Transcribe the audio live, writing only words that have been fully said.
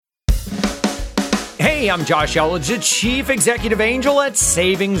Hey, I'm Josh Elledge, the Chief Executive Angel at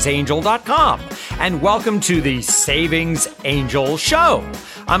SavingsAngel.com, and welcome to the Savings Angel Show.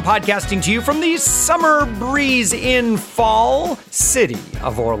 I'm podcasting to you from the summer breeze in Fall City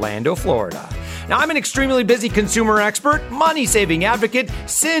of Orlando, Florida. Now, I'm an extremely busy consumer expert, money-saving advocate,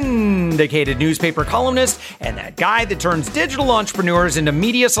 syndicated newspaper columnist, and that guy that turns digital entrepreneurs into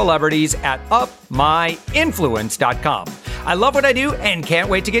media celebrities at UpMyInfluence.com. I love what I do and can't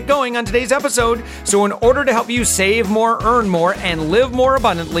wait to get going on today's episode. So in order to help you save more, earn more, and live more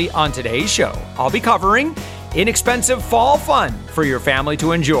abundantly on today's show, I'll be covering inexpensive fall fun for your family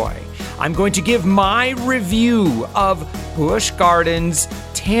to enjoy. I'm going to give my review of Busch Gardens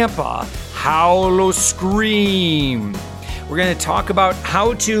Tampa Howl-O-Scream. We're going to talk about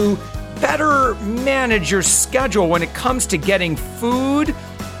how to better manage your schedule when it comes to getting food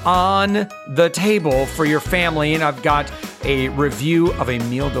on the table for your family. And I've got a review of a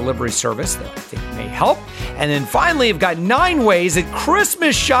meal delivery service that I think may help. And then finally, I've got 9 ways that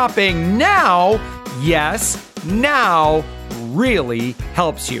Christmas shopping now, yes, now, really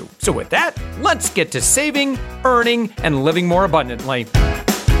helps you. So with that, let's get to saving, earning, and living more abundantly.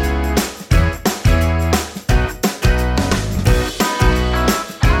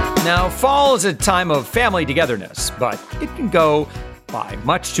 Now, fall is a time of family togetherness, but it can go by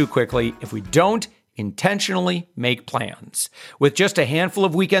much too quickly if we don't intentionally make plans. With just a handful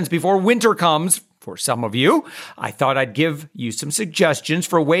of weekends before winter comes, for some of you, I thought I'd give you some suggestions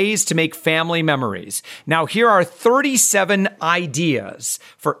for ways to make family memories. Now, here are 37 ideas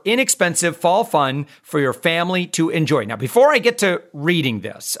for inexpensive fall fun for your family to enjoy. Now, before I get to reading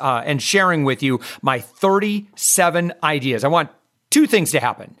this and sharing with you my 37 ideas, I want 2 things to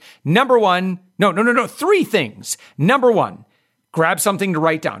happen. Three things. Number 1, grab something to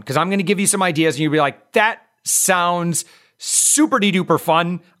write down because I'm going to give you some ideas and you'll be like, that sounds super duper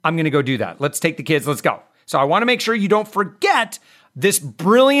fun. I'm going to go do that. Let's take the kids. Let's go. So I want to make sure you don't forget this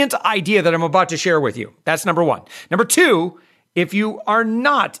brilliant idea that I'm about to share with you. That's number 1. Number 2, if you are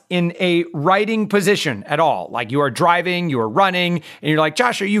not in a writing position at all, like you are driving, you are running, and you're like,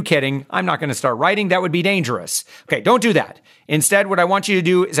 Josh, are you kidding? I'm not going to start writing. That would be dangerous. Okay, don't do that. Instead, what I want you to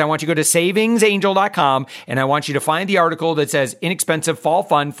do is I want you to go to SavingsAngel.com, and I want you to find the article that says inexpensive fall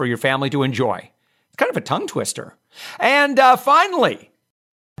fun for your family to enjoy. It's kind of a tongue twister. And finally,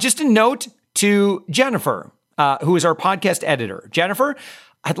 just a note to Jennifer, who is our podcast editor. Jennifer,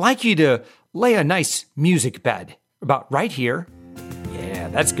 I'd like you to lay a nice music bed about right here. Yeah,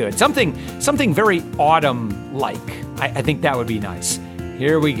 that's good. Something very autumn-like. I think that would be nice.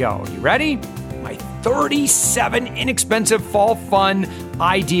 Here we go. You ready? My 37 inexpensive fall fun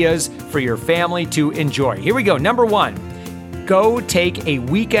ideas for your family to enjoy. Here we go. Number 1, go take a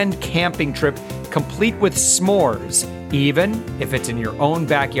weekend camping trip complete with s'mores, even if it's in your own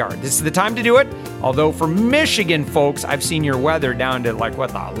backyard. This is the time to do it. Although for Michigan folks, I've seen your weather down to the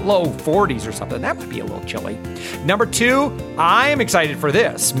low 40s or something. That might be a little chilly. Number 2, I am excited for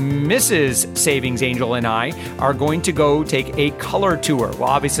this. Mrs. Savings Angel and I are going to go take a color tour. Well,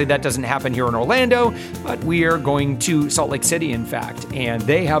 obviously that doesn't happen here in Orlando, but we are going to Salt Lake City, in fact, and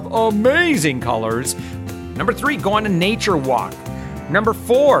they have amazing colors. Number 3, go on a nature walk. Number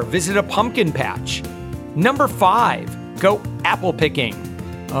 4, visit a pumpkin patch. Number 5, go apple picking.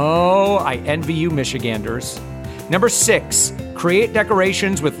 Oh, I envy you, Michiganders. Number 6, create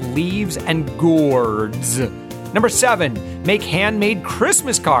decorations with leaves and gourds. Number 7, make handmade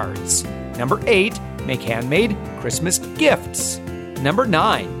Christmas cards. Number 8, make handmade Christmas gifts. Number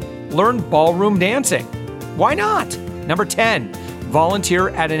 9, learn ballroom dancing. Why not? Number 10, volunteer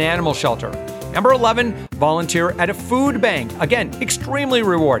at an animal shelter. Number 11, volunteer at a food bank. Again, extremely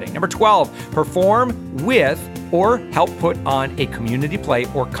rewarding. Number 12, perform with or help put on a community play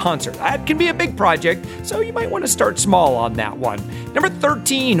or concert. That can be a big project, so you might want to start small on that one. Number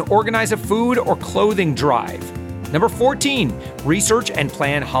 13, organize a food or clothing drive. Number 14, research and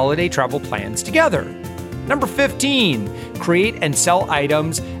plan holiday travel plans together. Number 15, create and sell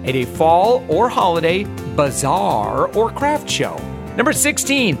items at a fall or holiday bazaar or craft show. Number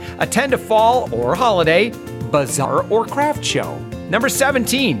 16, attend a fall or holiday bazaar or craft show. Number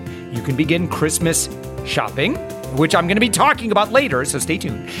 17, you can begin Christmas shopping, which I'm going to be talking about later, so stay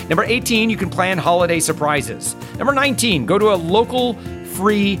tuned. Number 18, you can plan holiday surprises. Number 19, go to a local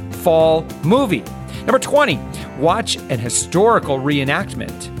free fall movie. Number 20, watch an historical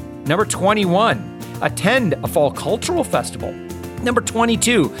reenactment. Number 21, attend a fall cultural festival. Number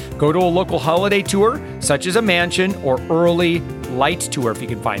 22, go to a local holiday tour, such as a mansion or early light tour if you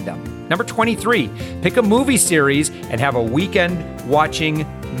can find them. Number 23, pick a movie series and have a weekend watching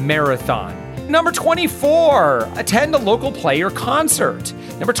marathon. Number 24, attend a local play or concert.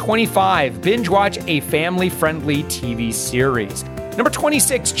 Number 25, binge watch a family-friendly TV series. Number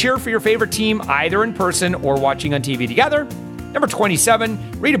 26, cheer for your favorite team either in person or watching on TV together. Number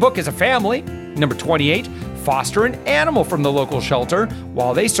 27, read a book as a family. Number 28, foster an animal from the local shelter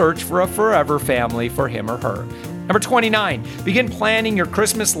while they search for a forever family for him or her. Number 29, begin planning your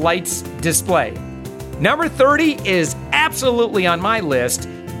Christmas lights display. Number 30 is absolutely on my list,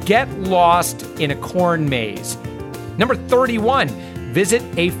 get lost in a corn maze. Number 31, visit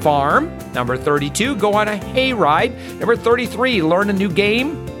a farm. Number 32, go on a hayride. Number 33, learn a new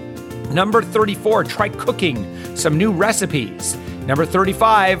game. Number 34, try cooking some new recipes. Number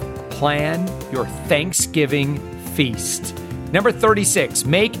 35, plan your Thanksgiving feast. Number 36,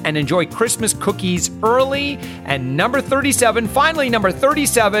 make and enjoy Christmas cookies early. And number 37, finally, number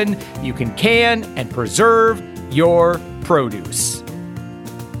 37, you can and preserve your produce.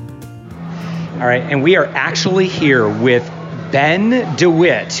 All right, and we are actually here with Ben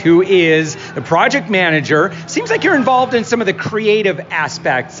DeWitt, who is the project manager. Seems like you're involved in some of the creative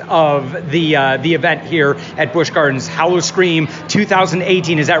aspects of the event here at Busch Gardens, Howl-O-Scream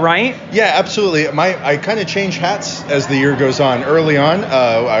 2018. Is that right? Yeah, absolutely. I kind of change hats as the year goes on. Early on,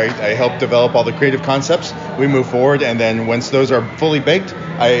 I help develop all the creative concepts. We move forward, and then once those are fully baked,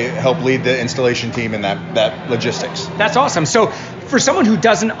 I help lead the installation team in that logistics. That's awesome. So for someone who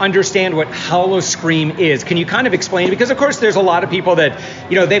doesn't understand what Howl-O-Scream is, can you kind of explain it? Because of course there's a lot of people that,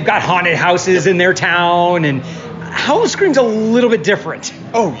 they've got haunted houses in their town, and Howl-O-Scream's a little bit different.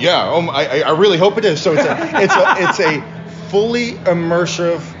 Oh yeah, I really hope it is. So it's a fully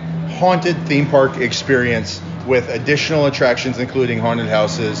immersive haunted theme park experience with additional attractions, including haunted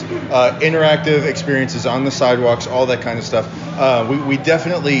houses, interactive experiences on the sidewalks, all that kind of stuff. We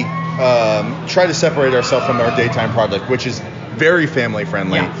definitely try to separate ourselves from our daytime product, which is very family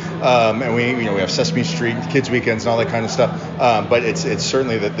friendly. Yeah. And we have Sesame Street, kids weekends, and all that kind of stuff. But it's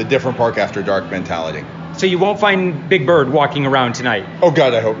certainly the different park after dark mentality. So you won't find Big Bird walking around tonight? Oh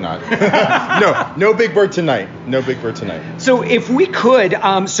God, I hope not. No Big Bird tonight. No Big Bird tonight. So if we could,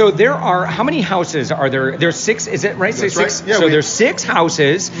 so there are, how many houses are there? There's 6, is it right? That's six. Right. Yeah, so there's 6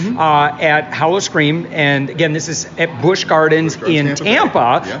 houses at Howl-O-Scream, and again, this is at Busch Gardens in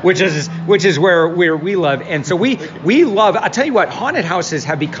Tampa, yeah. which is where we live. And so we love. I'll tell you what, haunted houses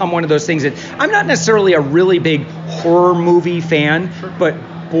have become one of those things that I'm not necessarily a really big horror movie fan, sure. But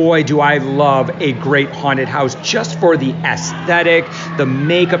boy, do I love a great haunted house just for the aesthetic, the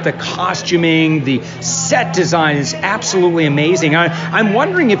makeup, the costuming, the set design is absolutely amazing. I'm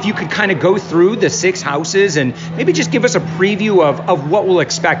wondering if you could kind of go through the 6 houses and maybe just give us a preview of what we'll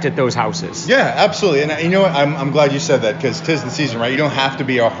expect at those houses. Yeah, absolutely. And you know what? I'm glad you said that, because 'tis the season, right? You don't have to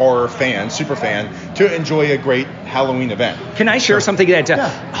be a horror fan, super fan, to enjoy a great Halloween event. Can I share something that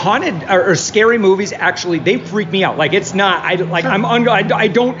haunted or scary movies, actually, they freak me out. Like, it's not, I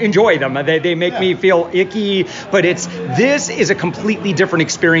don't enjoy them. They make me feel icky, but this is a completely different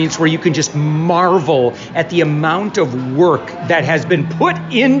experience where you can just marvel at the amount of work that has been put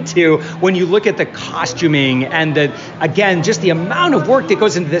into when you look at the costuming and again, just the amount of work that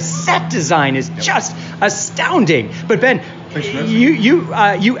goes into the set design is just astounding. But Ben,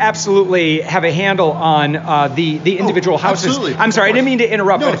 you absolutely have a handle on the individual houses. Absolutely. I'm sorry, I didn't mean to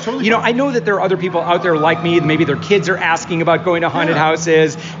interrupt, No, but totally I know that there are other people out there like me. Maybe their kids are asking about going to haunted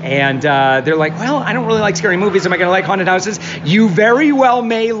houses, and they're like, "Well, I don't really like scary movies. Am I going to like haunted houses?" You very well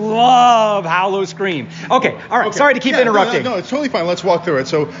may love Howl-O-Scream. Okay, all right. Okay. Sorry to keep interrupting. No, it's totally fine. Let's walk through it.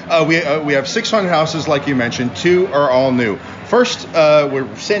 So we have 6 haunted houses, like you mentioned. 2 are all new. First, we're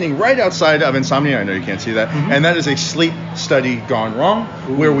standing right outside of Insomnia. I know you can't see that. Mm-hmm. And that is a sleep study gone wrong,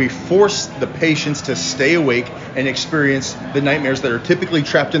 where we force the patients to stay awake and experience the nightmares that are typically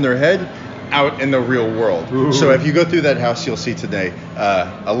trapped in their head out in the real world. Ooh. So if you go through that house, you'll see today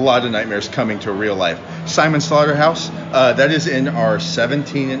a lot of nightmares coming to real life. Simon Slaughterhouse, that is in our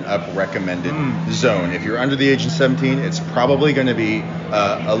 17 and up recommended zone. If you're under the age of 17, it's probably going to be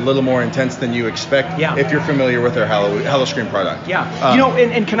a little more intense than you expect if you're familiar with our Howl-O-Scream product. Yeah.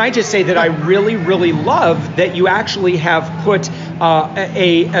 And can I just say that I really, really love that you actually have put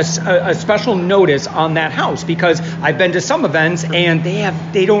a special notice on that house, because I've been to some events and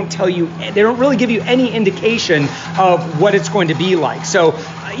they don't really give you any indication of what it's going to be like. So,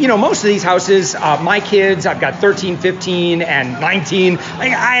 most of these houses, my kids, I've got 13, 15, and 19. I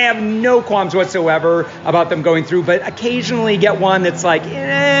have no qualms whatsoever about them going through, but occasionally get one that's like,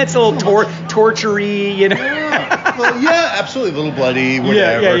 it's a little torture-y, Well, yeah, absolutely, a little bloody,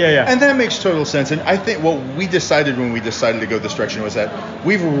 whatever. Yeah. And that makes total sense. And I think what we decided when we decided to go this direction was that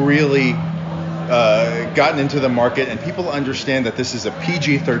we've really gotten into the market, and people understand that this is a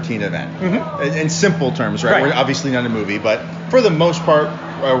PG-13 event. In simple terms, right? We're obviously not a movie, but for the most part,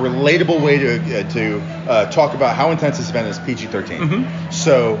 a relatable way to talk about how intense this event is PG-13.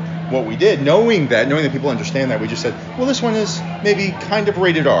 So what we did, knowing that people understand that, we just said, well, this one is maybe kind of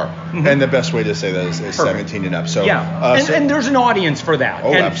rated R, and the best way to say that is 17 and up. So and there's an audience for that.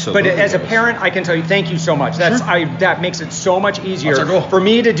 Oh, absolutely. But as a parent, I can tell you, thank you so much. That makes it so much easier That's our goal. for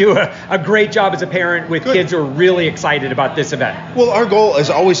me to do a great job as a parent with kids who are really excited about this event. Well, our goal is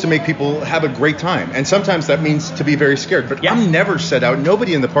always to make people have a great time, and sometimes that means to be very scared. But I'm never set out.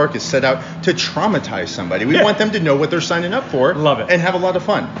 Nobody in the park is set out to traumatize somebody. We want them to know what they're signing up for. Love it. And have a lot of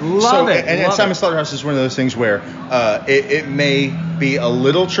fun. Love it. And Simon Slaughterhouse is one of those things where it may be a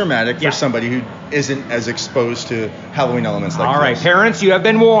little traumatic for somebody who isn't as exposed to Halloween elements like this. All right, parents, you have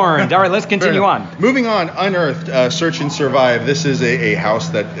been warned. All right, let's continue on. Moving on, Unearthed, Search and Survive. This is a house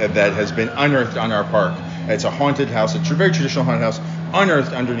that has been unearthed on our park. It's a haunted house, a very traditional haunted house,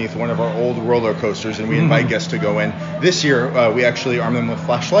 unearthed underneath one of our old roller coasters, and we invite guests to go in. This year, we actually arm them with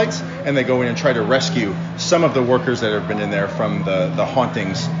flashlights, and they go in and try to rescue some of the workers that have been in there from the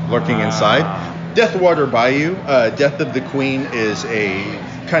hauntings lurking inside. Deathwater Bayou, Death of the Queen is a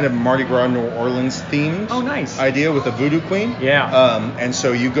kind of Mardi Gras New Orleans themed idea with a voodoo queen. And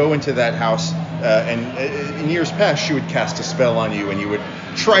so you go into that house, and in years past, she would cast a spell on you, and you would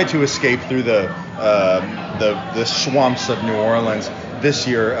try to escape through the swamps of New Orleans. This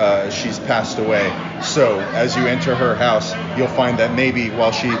year, she's passed away. So as you enter her house, you'll find that maybe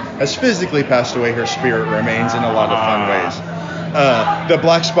while she has physically passed away, her spirit remains in a lot of fun ways. The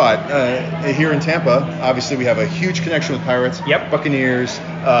Black Spot here in Tampa, obviously we have a huge connection with pirates, Buccaneers,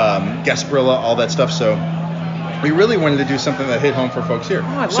 Gasparilla, all that stuff. So we really wanted to do something that hit home for folks here.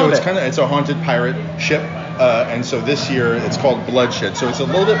 It's a haunted pirate ship. And so this year it's called Bloodshed. So it's a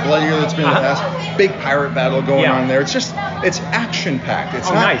little bit bloodier than it's been in the past. Big pirate battle going on there. It's action packed. It's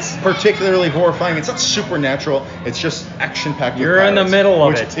not particularly horrifying. It's not supernatural. It's just action packed. You're in the middle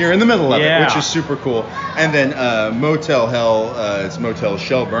of it. You're in the middle of it, which is super cool. And then Motel Hell, it's Motel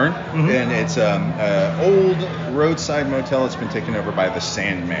Shelburne, and it's old roadside motel. It's been taken over by the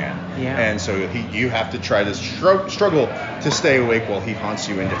Sandman. And so you have to try to struggle to stay awake while he haunts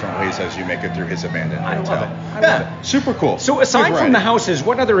you in different ways as you make it through his abandoned hotel. I love it. Super cool. So aside from the houses,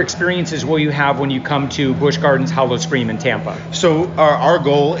 what other experiences will you have when you come to Busch Gardens Howl-O-Scream in Tampa? So our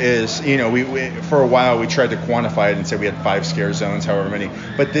goal is, we for a while we tried to quantify it and say we had 5 scare zones, however many.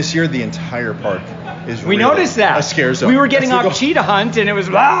 But this year the entire park is really noticed that. A scare zone. We were getting off Cheetah Hunt and it was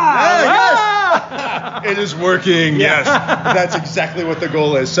It is working. Yes, that's exactly what the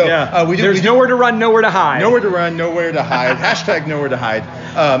goal is. So there's nowhere to run, nowhere to hide. Nowhere to run, nowhere to hide. Hashtag nowhere to hide.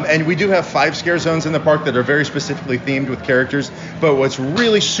 And we do have 5 scare zones in the park that are very specifically themed with characters. But what's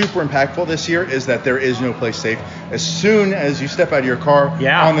really super impactful this year is that there is no place safe. As soon as you step out of your car,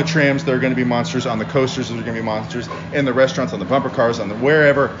 on the trams, there are going to be monsters. On the coasters, there are going to be monsters. In the restaurants, on the bumper cars, on the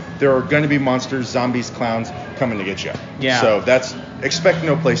wherever, there are going to be monsters, zombies, clowns coming to get you. So expect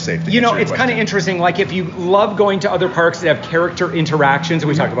no place safe. It's kind of interesting. Like if you love going to other parks that have character interactions, and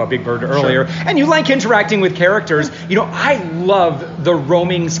we talked about Big Bird earlier, and you like interacting with characters, I love the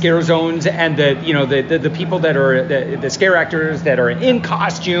roaming scare zones and the people that are the scare actors that are in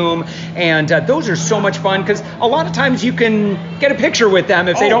costume, and those are so much fun because a lot of times you can get a picture with them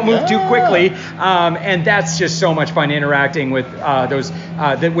if they don't move too quickly, and that's just so much fun interacting with those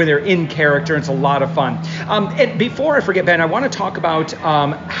where they're in character. It's a lot of fun. And before I forget, Ben, I want to talk about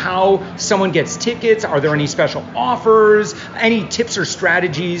how someone gets tickets. Are there any special offers? Any tips or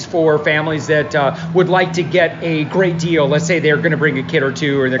strategies for families that would like to get a great deal? Let's say they're going to bring a kid or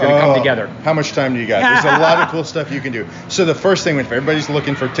two, or they're going to come together. How much time do you got? There's a lot of cool stuff you can do. So the first thing, if everybody's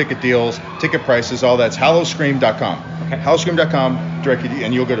looking for ticket deals, ticket prices, all that's Howl-O-Scream.com. Howl-O-Scream.com, directly,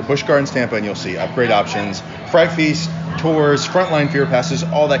 and you'll go to Busch Gardens Tampa, and you'll see upgrade options, Fright Feast, tours, frontline fear passes,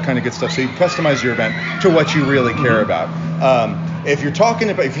 all that kind of good stuff. So you customize your event to what you really care about. If you're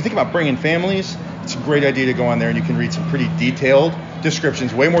thinking about bringing families, it's a great idea to go on there and you can read some pretty detailed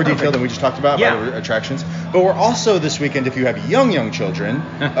descriptions, way more detailed than we just talked about attractions. But we're also this weekend, if you have young children,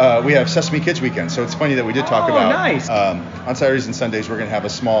 we have Sesame Kids Weekend. So it's funny that we did talk about on Saturdays and Sundays we're going to have a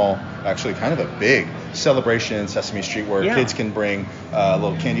small, actually kind of a big celebration in Sesame Street where kids can bring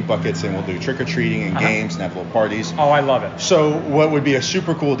little candy buckets and we'll do trick-or-treating and games and have little parties. Oh, I love it. So what would be a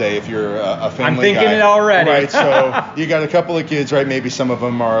super cool day if you're a family I'm thinking guy, it already. Right, so you got a couple of kids, right? Maybe some of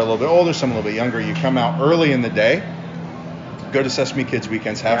them are a little bit older, some a little bit younger. You come out early in the day, go to Sesame Kids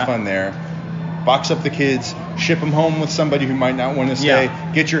Weekends, have fun there, box up the kids, ship them home with somebody who might not want to stay,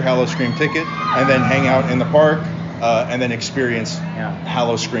 get your Howl-O-Scream ticket, and then hang out in the park, and then experience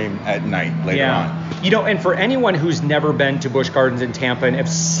Howl-O-Scream at night later on. And for anyone who's never been to Busch Gardens in Tampa and have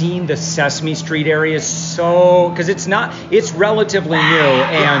seen the Sesame Street area, because it's relatively new,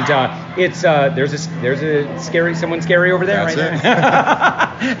 and it's there's a someone scary over there. That's right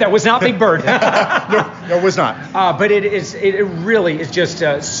there. That was not Big Bird. No, it was not. But it really is just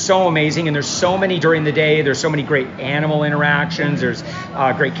so amazing, and there's so many during the day. There's so many great animal interactions. There's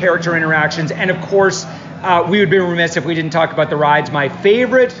great character interactions, and of course, we would be remiss if we didn't talk about the rides. My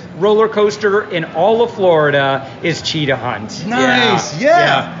favorite roller coaster in all of Florida is Cheetah Hunt. Nice,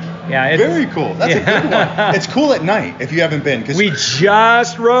 yeah. Very cool. That's a good one. It's cool at night if you haven't been. We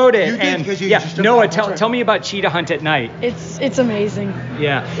just rode it. You did, because you just Noah, tell me about Cheetah Hunt at night. It's amazing.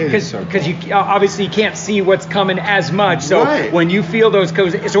 Yeah, because cool. you obviously can't see what's coming as much. So when you feel those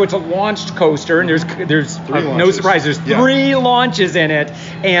coasters, so it's a launched coaster, and there's no surprise. There's 3 launches in it,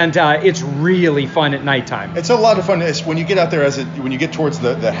 and it's really fun at nighttime. It's a lot of fun. It's when you get out there when you get towards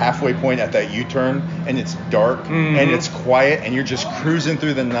the halfway point at that U-turn, and it's dark and it's quiet, and you're just cruising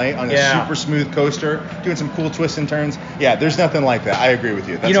through the night on a super smooth coaster, doing some cool twists and turns. Yeah, there's nothing like that. I agree with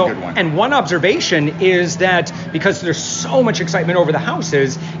you. That's a good one. And one observation is that because there's so much excitement over the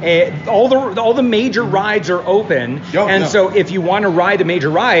houses, all the major rides are open. So if you want to ride a major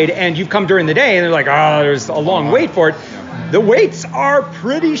ride and you've come during the day and they're like, there's a long wait for it, the waits are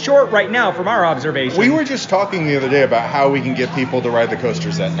pretty short right now from our observation. We were just talking the other day about how we can get people to ride the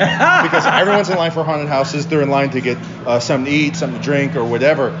coasters at night. Because everyone's in line for haunted houses. They're in line to get something to eat, something to drink, or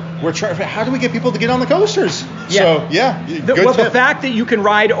whatever. We're trying. How do we get people to get on the coasters? Yeah. So, good tip. The fact that you can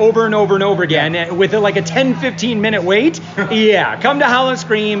ride over and over and over again with like a 10-15 minute wait, come to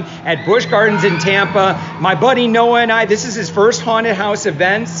Howl-O-Scream at Busch Gardens in Tampa. My buddy Noah and I, this is his first haunted house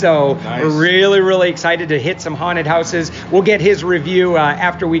event, so we're really, really excited to hit some haunted houses. We'll get his review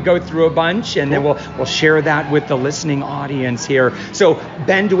after we go through a bunch, and then we'll share that with the listening audience here. So,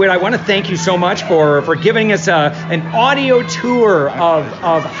 Ben DeWitt, I want to thank you so much for giving us an audio tour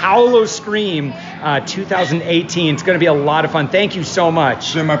of Howl-O-Scream 2018. It's going to be a lot of fun. Thank you so much.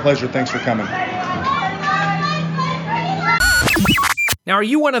 It's been my pleasure. Thanks for coming. Now, are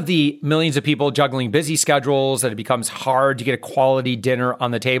you one of the millions of people juggling busy schedules that it becomes hard to get a quality dinner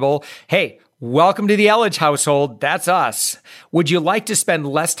on the table? Hey, welcome to the Elledge household. That's us. Would you like to spend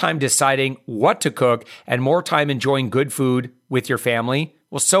less time deciding what to cook and more time enjoying good food with your family?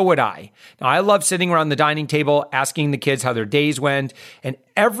 Well, so would I. Now, I love sitting around the dining table, asking the kids how their days went, and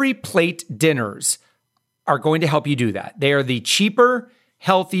Every Plate dinners are going to help you do that. They are the cheaper,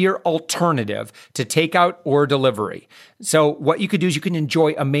 healthier alternative to takeout or delivery. So what you could do is you can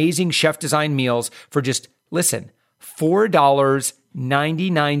enjoy amazing chef-designed meals for just,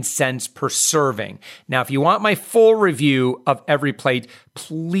 $4.99 per serving. Now, if you want my full review of Every Plate,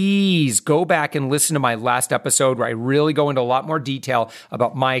 please go back and listen to my last episode where I really go into a lot more detail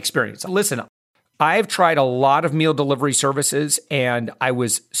about my experience. Listen, I've tried a lot of meal delivery services, and I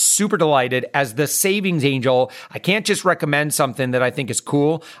was super delighted. As the savings angel, I can't just recommend something that I think is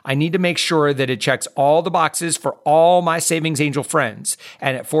cool. I need to make sure that it checks all the boxes for all my savings angel friends.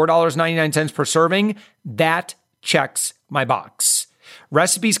 And at $4.99 per serving, that checks my box.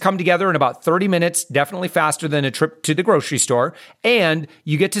 Recipes come together in about 30 minutes, definitely faster than a trip to the grocery store, and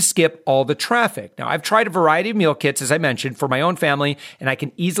you get to skip all the traffic. Now, I've tried a variety of meal kits, as I mentioned, for my own family, and I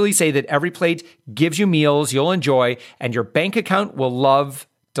can easily say that Every Plate gives you meals you'll enjoy, and your bank account will love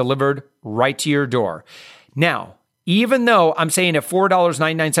delivered right to your door. Now, even though I'm saying at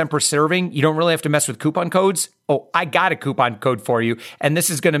 $4.99 per serving, you don't really have to mess with coupon codes. Oh, I got a coupon code for you, and this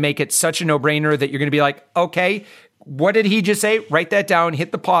is going to make it such a no-brainer that you're going to be like, okay, what did he just say? Write that down,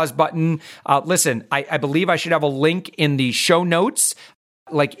 hit the pause button. Listen, I believe I should have a link in the show notes,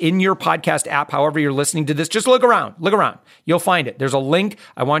 like in your podcast app, however you're listening to this. Just look around. You'll find it. There's a link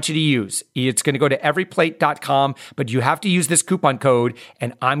I want you to use. It's going to go to everyplate.com, but you have to use this coupon code,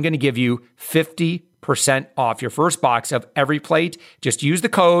 and I'm going to give you 50% off your first box of Every Plate. Just use the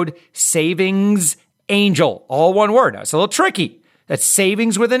code SAVINGSANGEL, all one word. Now, it's a little tricky. That's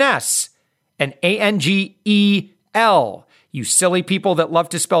savings with an S and ANGEL. You silly people that love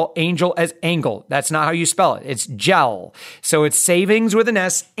to spell angel as angle. That's not how you spell it. It's gel. So it's savings with an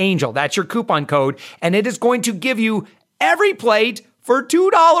S, angel. That's your coupon code. And it is going to give you Every Plate for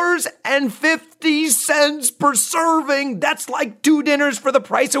 $2.50 per serving. That's like 2 dinners for the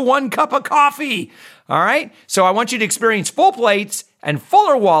price of 1 cup of coffee. All right? So I want you to experience full plates and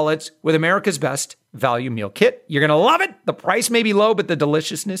fuller wallets with America's best value meal kit. You're going to love it. The price may be low, but the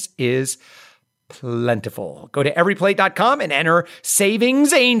deliciousness is plentiful. Go to everyplate.com and enter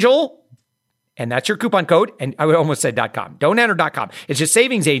Savings Angel And that's your coupon code. And I almost said .com. Don't enter .com. It's just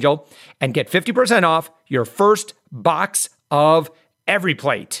Savings Angel, and get 50% off your first box of every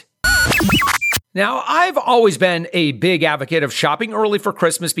plate. Now, I've always been a big advocate of shopping early for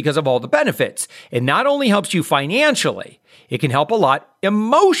Christmas because of all the benefits. It not only helps you financially, it can help a lot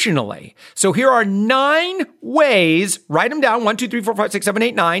emotionally. So here are 9 ways, write them down, 1, 2, 3, 4, 5, 6, 7,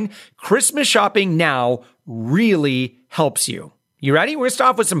 8, 9. Christmas shopping now really helps you. You ready? We're going to start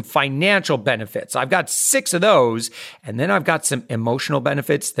off with some financial benefits. I've got 6 of those, and then I've got some emotional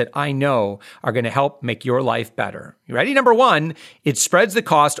benefits that I know are going to help make your life better. You ready? Number 1, it spreads the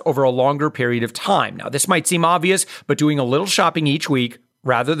cost over a longer period of time. Now, this might seem obvious, but doing a little shopping each week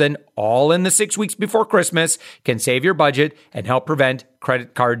rather than all in the 6 weeks before Christmas can save your budget and help prevent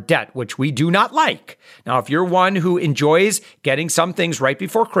credit card debt, which we do not like. Now, if you're one who enjoys getting some things right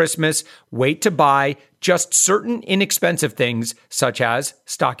before Christmas, wait to buy just certain inexpensive things such as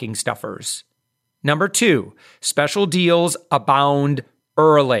stocking stuffers. Number 2, special deals abound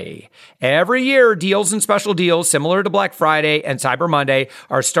early. Every year, deals and special deals similar to Black Friday and Cyber Monday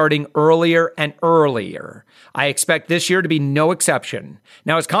are starting earlier and earlier. I expect this year to be no exception.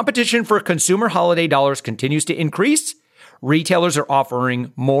 Now, as competition for consumer holiday dollars continues to increase, retailers are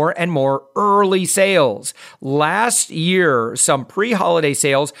offering more and more early sales. Last year, some pre-holiday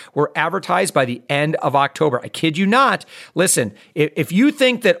sales were advertised by the end of October. I kid you not. Listen, if you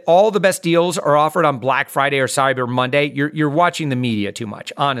think that all the best deals are offered on Black Friday or Cyber Monday, you're watching the media too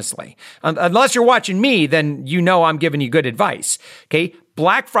much, honestly. Unless you're watching me, then you know I'm giving you good advice. Okay?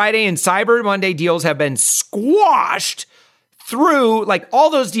 Black Friday and Cyber Monday deals have been squashed through, like, all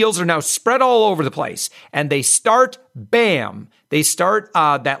those deals are now spread all over the place, and they start, bam, they start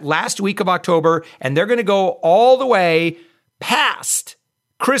that last week of October, and they're going to go all the way past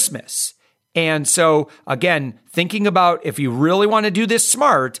Christmas. And so, again, thinking about if you really want to do this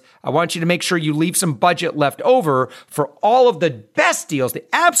smart, I want you to make sure you leave some budget left over for all of the best deals, the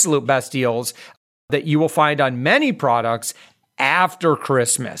absolute best deals that you will find on many products after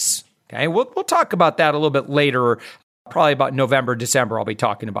Christmas. Okay, we'll talk about that a little bit later. Probably about November, December, I'll be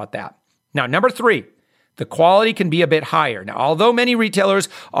talking about that. Now, number 3, the quality can be a bit higher. Now, although many retailers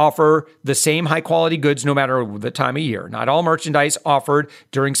offer the same high quality goods no matter the time of year, not all merchandise offered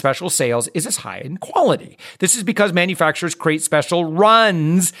during special sales is as high in quality. This is because manufacturers create special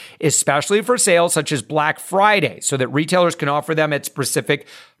runs, especially for sales such as Black Friday, so that retailers can offer them at specific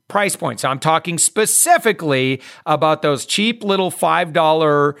price points. Now, I'm talking specifically about those cheap little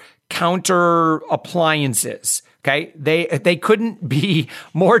 $5 counter appliances. Okay, they couldn't be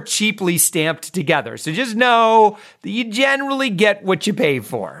more cheaply stamped together. So just know that you generally get what you pay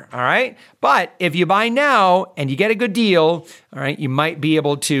for, all right? But if you buy now and you get a good deal, all right, you might be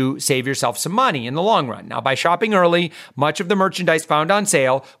able to save yourself some money in the long run. Now, by shopping early, much of the merchandise found on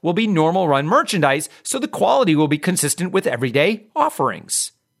sale will be normal run merchandise, so the quality will be consistent with everyday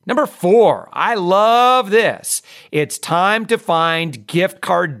offerings. Number 4, I love this. It's time to find gift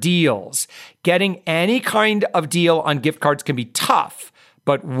card deals. Getting any kind of deal on gift cards can be tough,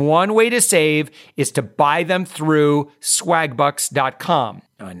 but one way to save is to buy them through swagbucks.com.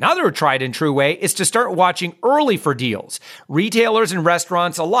 Another tried and true way is to start watching early for deals. Retailers and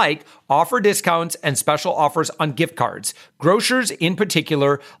restaurants alike offer discounts and special offers on gift cards. Grocers in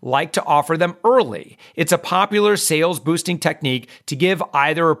particular like to offer them early. It's a popular sales boosting technique to give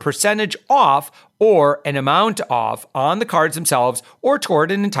either a percentage off or an amount off on the cards themselves or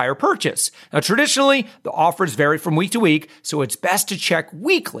toward an entire purchase. Now, traditionally, the offers vary from week to week, so it's best to check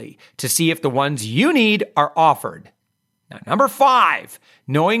weekly to see if the ones you need are offered. Now, number 5,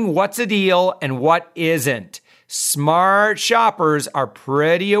 knowing what's a deal and what isn't. Smart shoppers are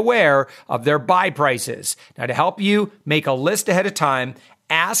pretty aware of their buy prices. Now, to help you make a list ahead of time,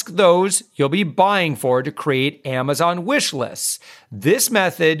 ask those you'll be buying for to create Amazon wish lists. This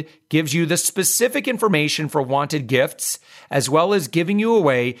method gives you the specific information for wanted gifts, as well as giving you a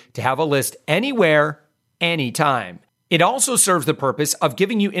way to have a list anywhere, anytime. It also serves the purpose of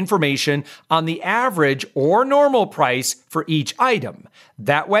giving you information on the average or normal price for each item.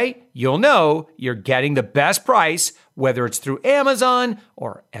 That way, you'll know you're getting the best price, whether it's through Amazon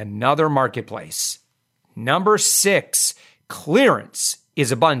or another marketplace. Number 6, clearance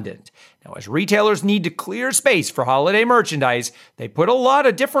is abundant. Now, as retailers need to clear space for holiday merchandise, they put a lot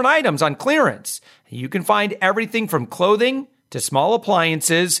of different items on clearance. You can find everything from clothing to small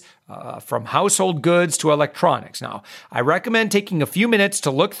appliances, from household goods to electronics. Now, I recommend taking a few minutes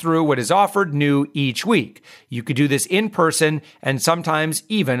to look through what is offered new each week. You could do this in person and sometimes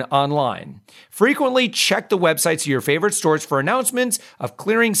even online. Frequently check the websites of your favorite stores for announcements of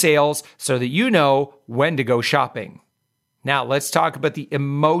clearing sales so that you know when to go shopping. Now, let's talk about the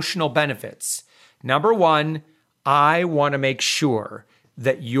emotional benefits. Number one, I want to make sure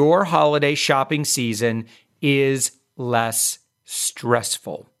that your holiday shopping season is less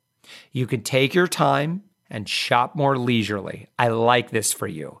stressful. You can take your time and shop more leisurely. I like this for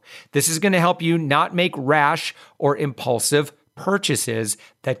you. This is going to help you not make rash or impulsive purchases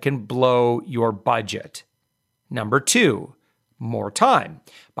that can blow your budget. Number two, more time.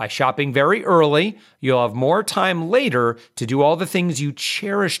 By shopping very early, you'll have more time later to do all the things you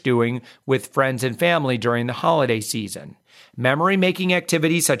cherish doing with friends and family during the holiday season. Memory-making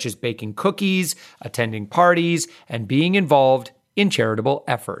activities such as baking cookies, attending parties, and being involved in charitable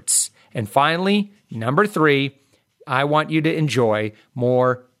efforts. And finally, number three, I want you to enjoy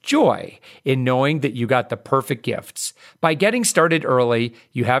more joy in knowing that you got the perfect gifts. By getting started early,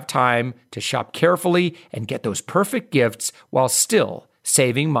 you have time to shop carefully and get those perfect gifts while still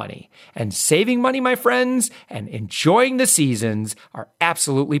saving money. And saving money, my friends, and enjoying the seasons are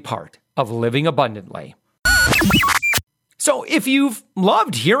absolutely part of living abundantly. So if you've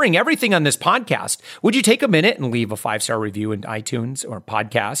loved hearing everything on this podcast, would you take a minute and leave a 5-star review in iTunes or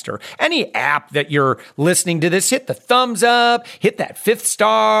podcast or any app that you're listening to this? Hit the thumbs up, hit that 5th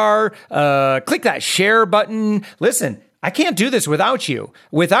star, click that share button. Listen, I can't do this without you.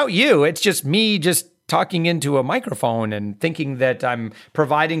 Without you, it's just me just talking into a microphone and thinking that I'm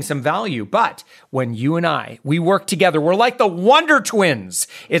providing some value. But when you and we work together, we're like the Wonder Twins.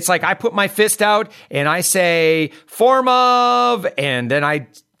 It's like I put my fist out and I say, form of, and then I,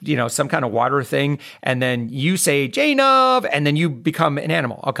 some kind of water thing. And then you say Jane of, and then you become an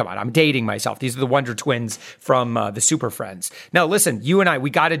animal. Oh, come on. I'm dating myself. These are the Wonder Twins from the Super Friends. Now, listen, you and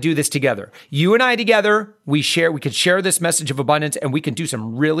we got to do this together. You and I together, we could share this message of abundance and we can do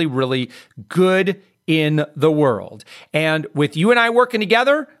some really, really good in the world. And with you and I working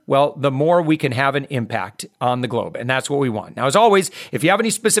together, well, the more we can have an impact on the globe. And that's what we want. Now, as always, if you have any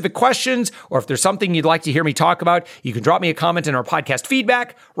specific questions or if there's something you'd like to hear me talk about, you can drop me a comment in our podcast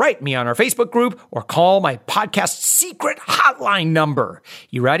feedback, write me on our Facebook group, or call my podcast secret hotline number.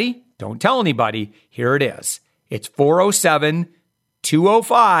 You ready? Don't tell anybody. Here it is. It's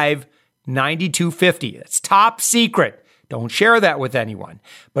 407-205-9250. It's top secret. Don't share that with anyone.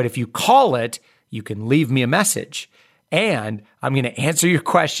 But if you call it, you can leave me a message and I'm going to answer your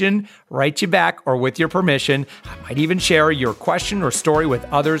question, write you back, or with your permission, I might even share your question or story with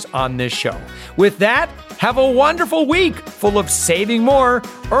others on this show. With that, have a wonderful week full of saving more,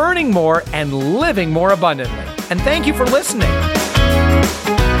 earning more, and living more abundantly. And thank you for listening.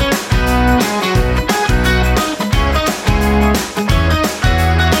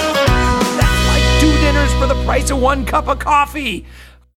 That's like 2 dinners for the price of 1 cup of coffee.